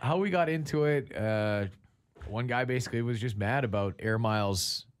 How we got into it? One guy basically was just mad about air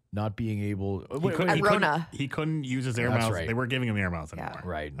miles not being able. He couldn't use his air That's miles. right. They weren't giving him air miles anymore.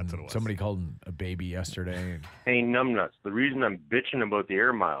 Right. That's what it was. Somebody called him a baby yesterday. Hey, numbnuts. The reason I'm bitching about the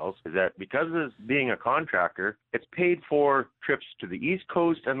air miles is that because of this being a contractor, it's paid for trips to the East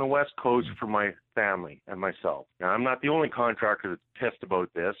Coast and the West Coast for my family and myself. Now, I'm not the only contractor that's pissed about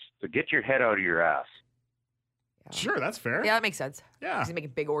this, so get your head out of your ass. Sure, that's fair. Yeah, that makes sense. Yeah. He's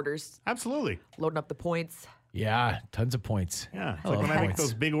making big orders. Absolutely. Loading up the points. Yeah, tons of points. Yeah. It's I like love when I make points.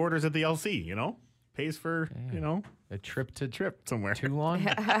 those big orders at the LC, pays for, a trip somewhere. Too long.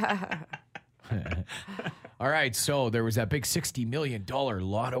 All right, so there was that big $60 million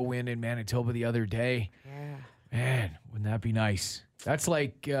lotto win in Manitoba the other day. Yeah. Man, wouldn't that be nice? That's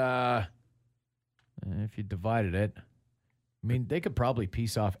like, if you divided it, I mean, they could probably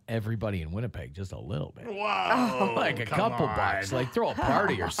piece off everybody in Winnipeg just a little bit. Wow. Like a couple bucks. Like throw a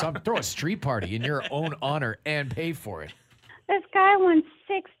party or something. Throw a street party in your own honor and pay for it. This guy won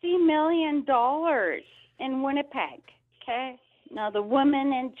 $60 million in Winnipeg. Okay. Now the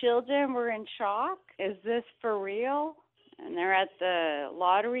women and children were in shock. Is this for real? And they're at the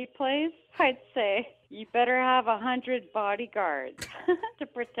lottery place. I'd say you better have 100 bodyguards to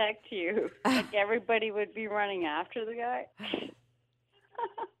protect you. Like everybody would be running after the guy.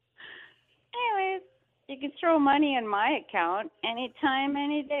 Anyways, you can throw money in my account anytime,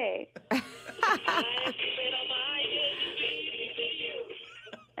 any day.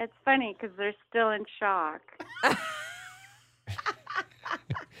 It's funny because they're still in shock.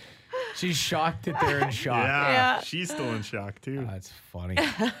 She's shocked that they're in shock. Yeah, she's still in shock, too. That's funny.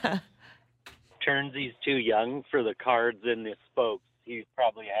 Turns he's too young for the cards and the spokes. He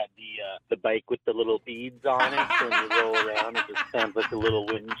probably had the bike with the little beads on it, so when you roll around, it just sounds like a little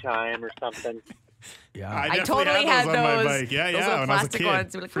wind chime or something. Yeah, I totally had on my those. bike. Yeah, those when I was a plastic kid,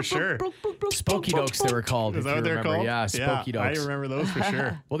 ones. Like, for sure. Spokey dokes, they were called. Is if that you what they're remember. called? Yeah, spokey dokes. I remember those for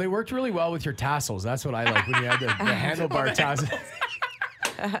sure. Well, they worked really well with your tassels. That's what I like when you had the handlebar tassels.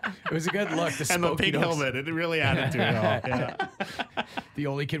 It was a good look. The And the spokey pink dokes. helmet. It really added to it all. Yeah. The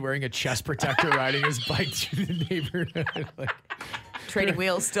only kid wearing a chest protector riding his bike through the neighborhood. Like, Training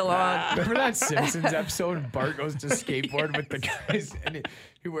wheels still on. remember that Simpsons episode and Bart goes to skateboard with the guys and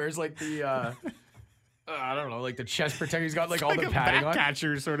he wears like the I don't know, like the chest protector. He's got like all Like the a padding on.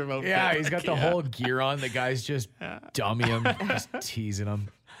 catcher sort of outfit. Yeah, he's got the whole gear on. The guy's just dumming him, just teasing him.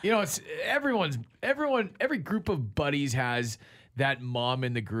 It's every group of buddies has that mom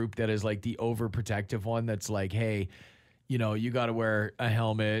in the group that is like the overprotective one that's like, hey, you got to wear a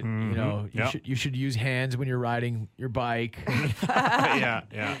helmet. You should use hands when you're riding your bike. Yeah.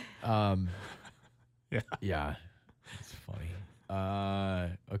 Yeah. It's funny.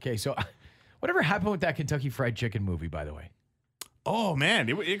 Okay, so whatever happened with that Kentucky Fried Chicken movie, by the way? Oh, man.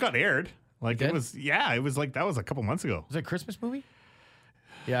 It got aired. Like, It it did? was, it was like, that was a couple months ago. Was it a Christmas movie?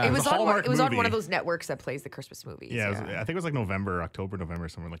 Yeah. It was a on Hallmark on one movie. of those networks that plays the Christmas movies. Yeah, I think it was like November,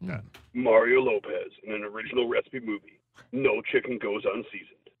 something like that. Mario Lopez in an original recipe movie. No chicken goes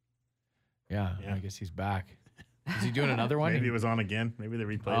unseasoned. Yeah, I guess he's back. Is he doing another one? Maybe it was on again. Maybe they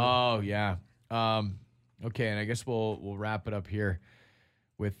replayed it. Oh, yeah. Okay, and I guess we'll wrap it up here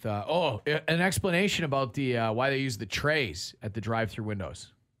with an explanation about the why they use the trays at the drive-through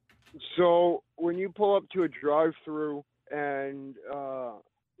windows. So when you pull up to a drive-through and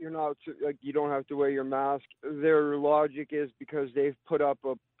you're not you don't have to wear your mask, their logic is because they've put up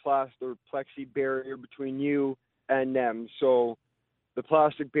a plastic plexi barrier between you and them. So the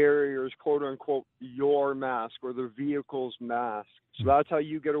plastic barrier is quote unquote your mask or the vehicle's mask. So that's how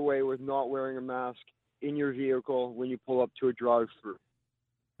you get away with not wearing a mask in your vehicle when you pull up to a drive-through.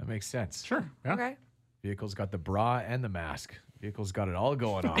 That makes sense. Sure. Yeah. Okay. Vehicle's got the bra and the mask. Vehicle's got it all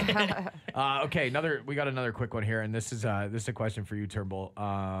going on. Okay, we got another quick one here, and this is a question for you, Turnbull.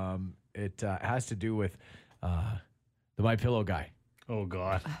 It has to do with the MyPillow guy. Oh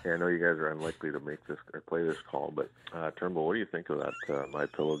God. Yeah, I know you guys are unlikely to make this or play this call, but Turnbull, what do you think of that My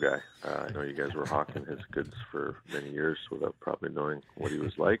Pillow guy? I know you guys were hawking his goods for many years without probably knowing what he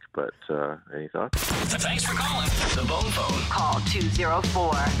was like, but any thoughts? Thanks for calling the Bone Phone. Call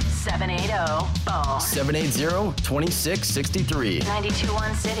 204-780-BONE. 780-2663.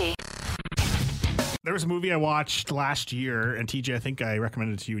 921 City. There was a movie I watched last year, and TJ, I think I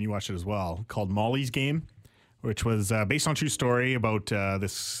recommended it to you and you watched it as well, called Molly's Game, which was based on a true story about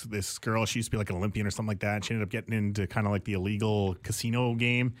this girl. She used to be like an Olympian or something like that. She ended up getting into kind of like the illegal casino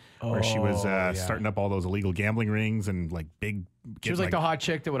game where she was starting up all those illegal gambling rings and like big. She was like the hot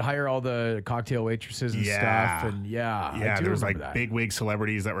chick that would hire all the cocktail waitresses and stuff. And I do there was remember like that. big wig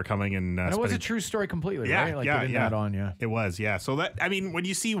celebrities that were coming and it was a true story completely, right? Like they did that on, It was, yeah. So that, I mean, when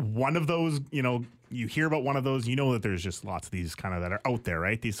you see one of those, you hear about one of those, you know that there's just lots of these kind of that are out there,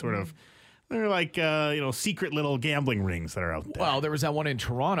 right? These sort of, they're like, secret little gambling rings that are out there. Well, there was that one in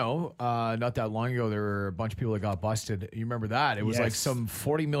Toronto not that long ago. There were a bunch of people that got busted. You remember that? It was like some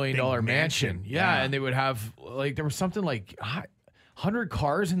 $40 million mansion. Yeah, and they would have, like, there was something like 100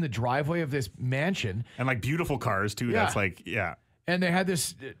 cars in the driveway of this mansion. And, like, beautiful cars, too. Yeah. That's like, yeah. And they had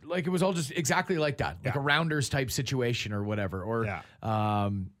this, like, it was all just exactly like that, like a Rounders type situation or whatever. Or,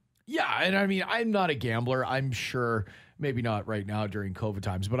 and I mean, I'm not a gambler. I'm sure, maybe not right now during COVID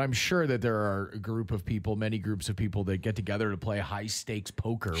times, but I'm sure that there are many groups of people that get together to play high stakes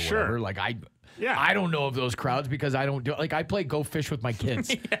poker or whatever. Like, I don't know of those crowds because I don't do, like, I play Go Fish with my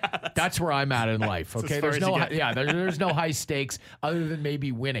kids. That's where I'm at in life. Okay. There's no high stakes other than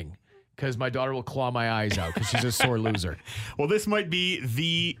maybe winning. Because my daughter will claw my eyes out because she's a sore loser. Well, this might be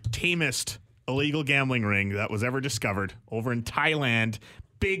the tamest illegal gambling ring that was ever discovered over in Thailand.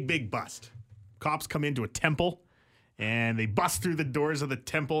 Big bust. Cops come into a temple and they bust through the doors of the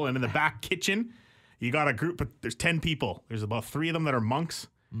temple, and in the back kitchen, you got a group, but there's 10 people. There's about 3 of them that are monks,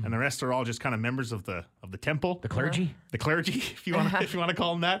 and the rest are all just kind of members of the temple. The clergy? The clergy, if you want to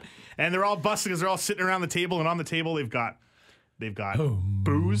call them that. And they're all busted because they're all sitting around the table, and on the table they've got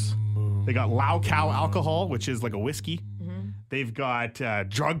booze. They got Lao Cow alcohol, which is like a whiskey. They've got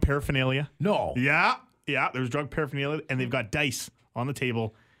drug paraphernalia. No. Yeah, there's drug paraphernalia, and they've got dice on the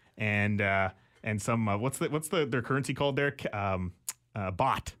table, and some what's their currency called there?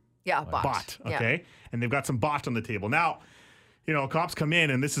 Bot. Yeah, bot. Okay, Yeah. And they've got some bot on the table. Now, cops come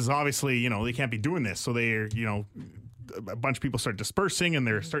in, and this is obviously they can't be doing this, so they're a bunch of people start dispersing, and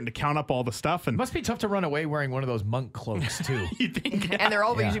they're starting to count up all the stuff. And it must be tough to run away wearing one of those monk cloaks too. You think? And they're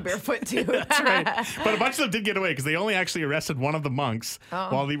all usually barefoot too. That's right. But a bunch of them did get away because they only actually arrested one of the monks,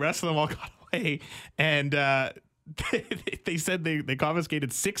 while the rest of them all got away. And they said they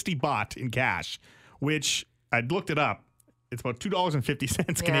confiscated 60 baht in cash, which I looked it up. It's about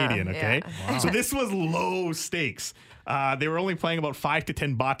 $2.50 Canadian, okay? Wow. So this was low stakes. They were only playing about 5 to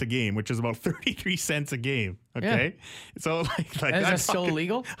 10 baht a game, which is about 33 cents a game, okay? So like is that still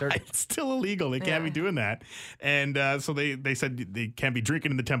illegal? It's still illegal. They can't be doing that. And so they said they can't be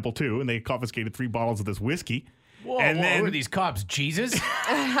drinking in the temple too, and they confiscated 3 bottles of this whiskey. Whoa, who are these cops? Jesus?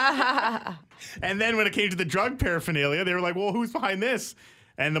 And then when it came to the drug paraphernalia, they were like, well, who's behind this?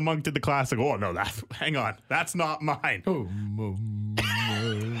 And the monk did the classic, oh, no, hang on, that's not mine.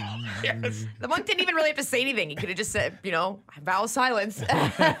 Yes. The monk didn't even really have to say anything. He could have just said, vow silence.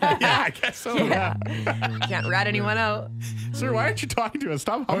 Yeah, I guess so. Yeah. Can't rat anyone out. Sir, why aren't you talking to us?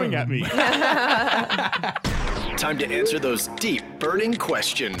 Stop humming at me. Time to answer those deep, burning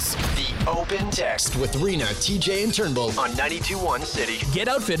questions. The Open Text with Rena, TJ, and Turnbull on 92.1 City. Get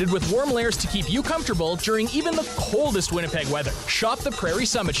outfitted with warm layers to keep you comfortable during even the coldest Winnipeg weather. Shop the Prairie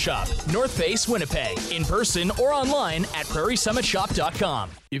Summit Shop, North Face, Winnipeg. In person or online at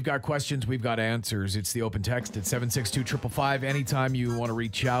prairiesummitshop.com. You've got questions, we've got answers. It's the Open Text at 762-555. Anytime you want to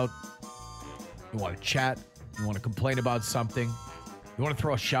reach out, you want to chat, you want to complain about something, you want to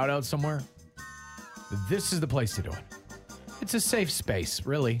throw a shout out somewhere, this is the place to do it. It's a safe space,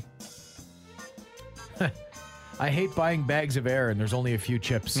 really. I hate buying bags of air and there's only a few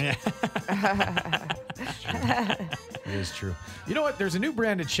chips. Yeah. It is true. You know what? There's a new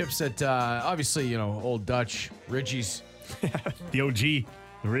brand of chips that obviously, Old Dutch, Ridgie's. The OG, the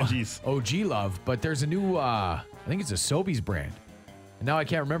Ridgie's. OG love, but there's a new, I think it's a Sobeys brand. And now I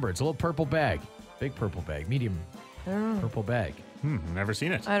can't remember. It's a little purple bag. Big purple bag. Medium purple bag. Never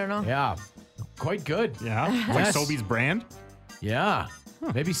seen it. I don't know. Yeah. Quite good. Yeah? Yes. Like Sobeys brand? Yeah.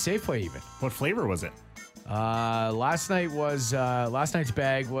 Maybe Safeway even. What flavor was it? Last night's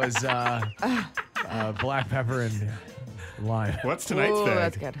bag was black pepper and lime. What's tonight's bag?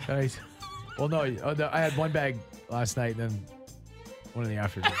 That's good. Nice. Well, no, I had one bag last night and then one in the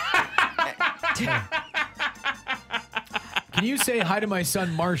afternoon. Can you say hi to my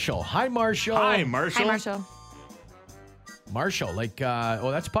son, Marshall? Hi, Marshall. Hi, Marshall. Hi, Marshall. Marshall,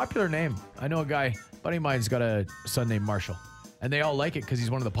 that's a popular name. I know a guy, buddy of mine's got a son named Marshall. And they all like it because he's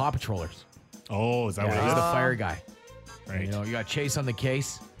one of the Paw Patrollers. Oh, is that what it he's is? the fire guy. Right. You got Chase on the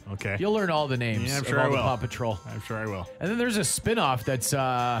case. Okay. You'll learn all the names Yeah, I'm of sure all I the will. Paw Patrol. I'm sure I will. And then there's a spin-off that's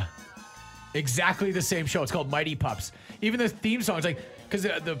exactly the same show. It's called Mighty Pups. Even the theme song is like, because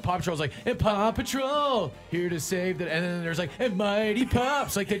the Paw Patrol's like, and Paw Patrol, here to save the, and then there's like, and Mighty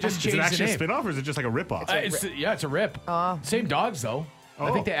Pups. Like, they just Is changed it the actually name. a spin-off, or is it just like a rip-off? It's a rip. Same dogs, though. I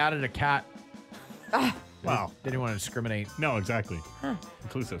Oh. think they added a cat. Wow. They didn't want to discriminate. No, exactly.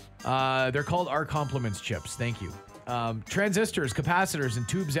 Inclusive. They're called Our Compliments chips. Thank you. Transistors, capacitors, and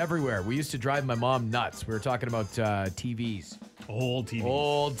tubes everywhere. We used to drive my mom nuts. We were talking about TVs. Old TVs.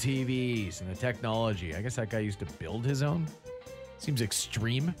 Old TVs and the technology. I guess that guy used to build his own. Seems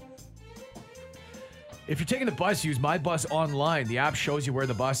extreme. If you're taking the bus, use My Bus Online. The app shows you where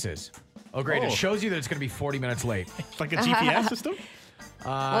the bus is. Oh, great. It shows you that it's going to be 40 minutes late. It's like a GPS system?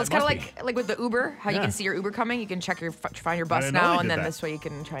 Well, it's kind of like with the Uber, how you can see your Uber coming. You can check find your bus now, and then this way you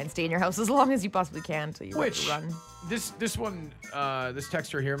can try and stay in your house as long as you possibly can so you have to run. This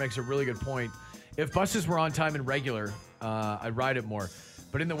texter here makes a really good point. If buses were on time and regular, I'd ride it more.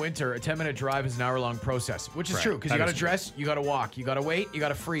 But in the winter, a 10-minute drive is an hour-long process, which is true because you got to dress, you got to walk, you got to wait, you got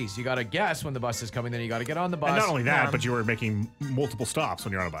to freeze, you got to guess when the bus is coming, then you got to get on the bus. And not only that, but you were making multiple stops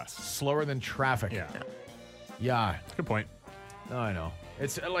when you're on a bus. Slower than traffic. Yeah. Good point. No, I know.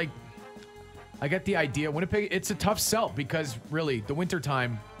 It's like, I get the idea. Winnipeg, it's a tough sell because really, the winter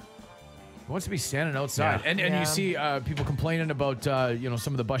time, who wants to be standing outside? And you see people complaining about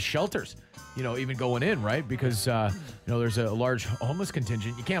some of the bus shelters, even going in, right? Because there's a large homeless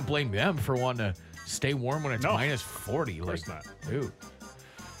contingent. You can't blame them for wanting to stay warm when it's minus 40. Of course not. Dude.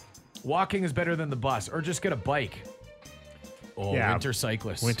 Walking is better than the bus, or just get a bike. Oh, winter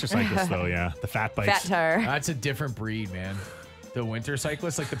cyclists. Winter cyclists, though, yeah. The fat bikes. Fat tire. That's a different breed, man. The winter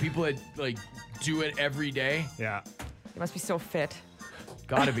cyclists, like the people that do it every day. Yeah. You must be so fit.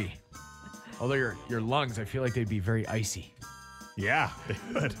 Gotta be. Although your lungs, I feel like they'd be very icy. Yeah, they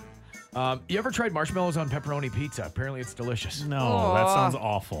would. You ever tried marshmallows on pepperoni pizza? Apparently it's delicious. No, that sounds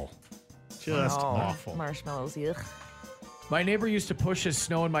awful. Just awful. Marshmallows, yuck. My neighbor used to push his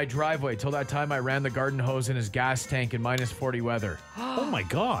snow in my driveway. Till that time, I ran the garden hose in his gas tank in minus 40 weather. Oh my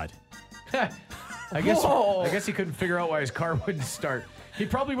God. I guess he couldn't figure out why his car wouldn't start. He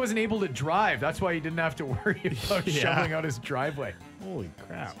probably wasn't able to drive. That's why he didn't have to worry about shoveling out his driveway. Holy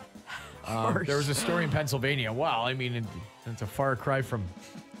crap. There was a story in Pennsylvania. Well, I mean, it's a far cry from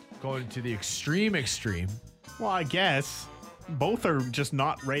going to the extreme. Well, I guess both are just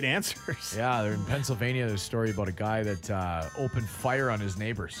not right answers. Yeah, they're in Pennsylvania. There's a story about a guy that opened fire on his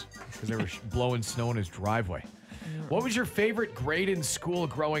neighbors because they were blowing snow in his driveway. What was your favorite grade in school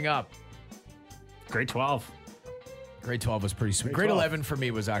growing up? Grade 12. Grade 12 was pretty sweet. Grade 11 for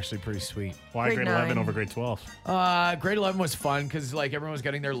me was actually pretty sweet. Why grade 11 over grade 12? Grade 11 was fun because everyone was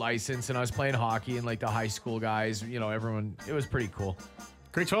getting their license and I was playing hockey and the high school guys, everyone, it was pretty cool.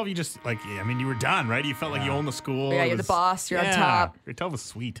 Grade 12, you just you were done, right? You felt like you owned the school. Yeah, you're the boss. You're on top. Grade 12 was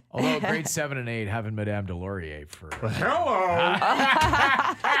sweet. Although grade 7 and 8 having Madame Delorier for hello.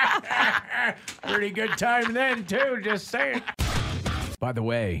 Pretty good time then too. Just saying. By the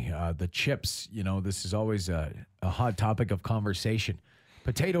way, the chips, this is always a hot topic of conversation.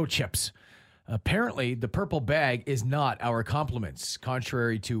 Potato chips. Apparently, the purple bag is not our compliments,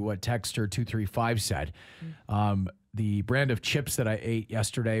 contrary to what Texter 235 said. The brand of chips that I ate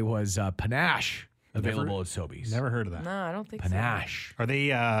yesterday was Panache, available at Sobeys. Never heard of that. No, I don't think Panache. Are they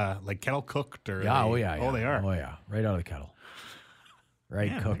kettle cooked? Or yeah, Oh, they are. Oh, yeah. Right out of the kettle.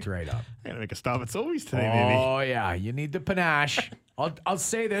 Cooked right up. I gotta make a stop at Sobeys today, maybe. Oh, yeah. You need the Panache. I'll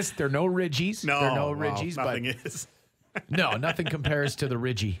say this. They're no Ridgies. No, they're no Ridgies. Nothing is. No, nothing compares to the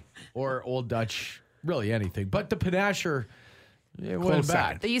Ridgie or Old Dutch, really anything. But the Panache it wasn't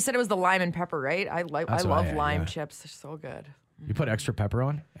bad. You said it was the lime and pepper, right? I love lime chips. They're so good. You put extra pepper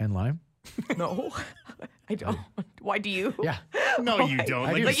on and lime? No, I don't. Why do you? Yeah. No, you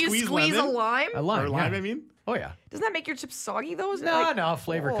don't. Like you squeeze a lime? A lime, or lime, I mean? Oh, yeah. Doesn't that make your chips soggy, though? No,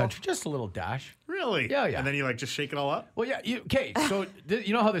 flavor country. Just a little dash. Really? Yeah. And then you just shake it all up? Well, yeah. Okay, so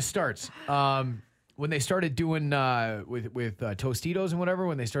you know how this starts. When they started doing with Tostitos and whatever,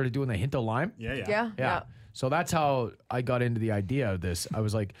 when they started doing the hint of lime. Yeah. So that's how I got into the idea of this. I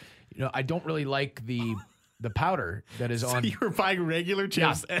was like, I don't really like the powder that is on. So you were buying regular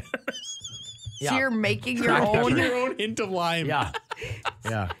chips. Yeah. So you're making your own hint of lime. Yeah.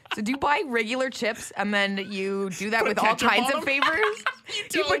 So do you buy regular chips and then you do that with all kinds of flavors?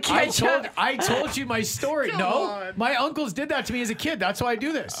 You put ketchup. I told you my story. My uncles did that to me as a kid. That's why I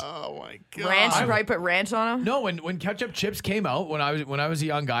do this. Oh my God. Ranch? You probably put ranch on them? No, when ketchup chips came out, when I was a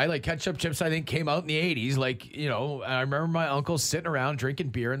young guy, ketchup chips I think came out in the 80s. I remember my uncles sitting around drinking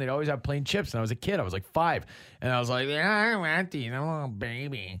beer and they'd always have plain chips. And I was a kid. I was 5. And I was like, yeah, I want these. I'm a little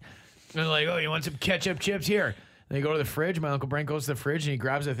baby. And they're like, oh, you want some ketchup chips? Here. And they go to the fridge. My Uncle Brent goes to the fridge and he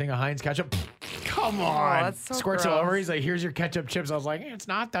grabs a thing of Heinz ketchup. Come on. That's so Squirts gross. it over. He's like, here's your ketchup chips. I was like, it's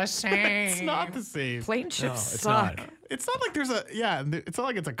not the same. It's not the same. Plain chips it's suck. not. It's not like it's not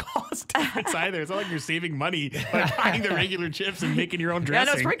like it's a cost difference either. It's not like you're saving money by buying the regular chips and making your own dressing.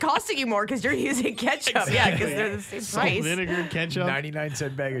 Yeah, no, it's probably costing you more because you're using ketchup. Exactly. Yeah, because they're the same Salt, price. vinegar, ketchup.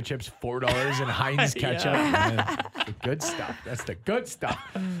 99-cent bag of chips, $4 in Heinz ketchup. Yeah. The good stuff. That's the good stuff.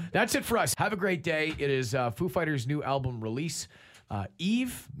 That's it for us. Have a great day. It is Foo Fighters' new album release.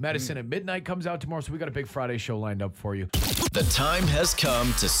 Eve, Medicine at Midnight comes out tomorrow, so we got a big Friday show lined up for you. The time has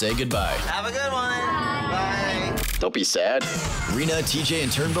come to say goodbye. Have a good one. Bye. Don't be sad. Rena, TJ,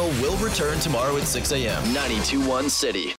 and Turnbow will return tomorrow at 6 a.m. 92.1 City.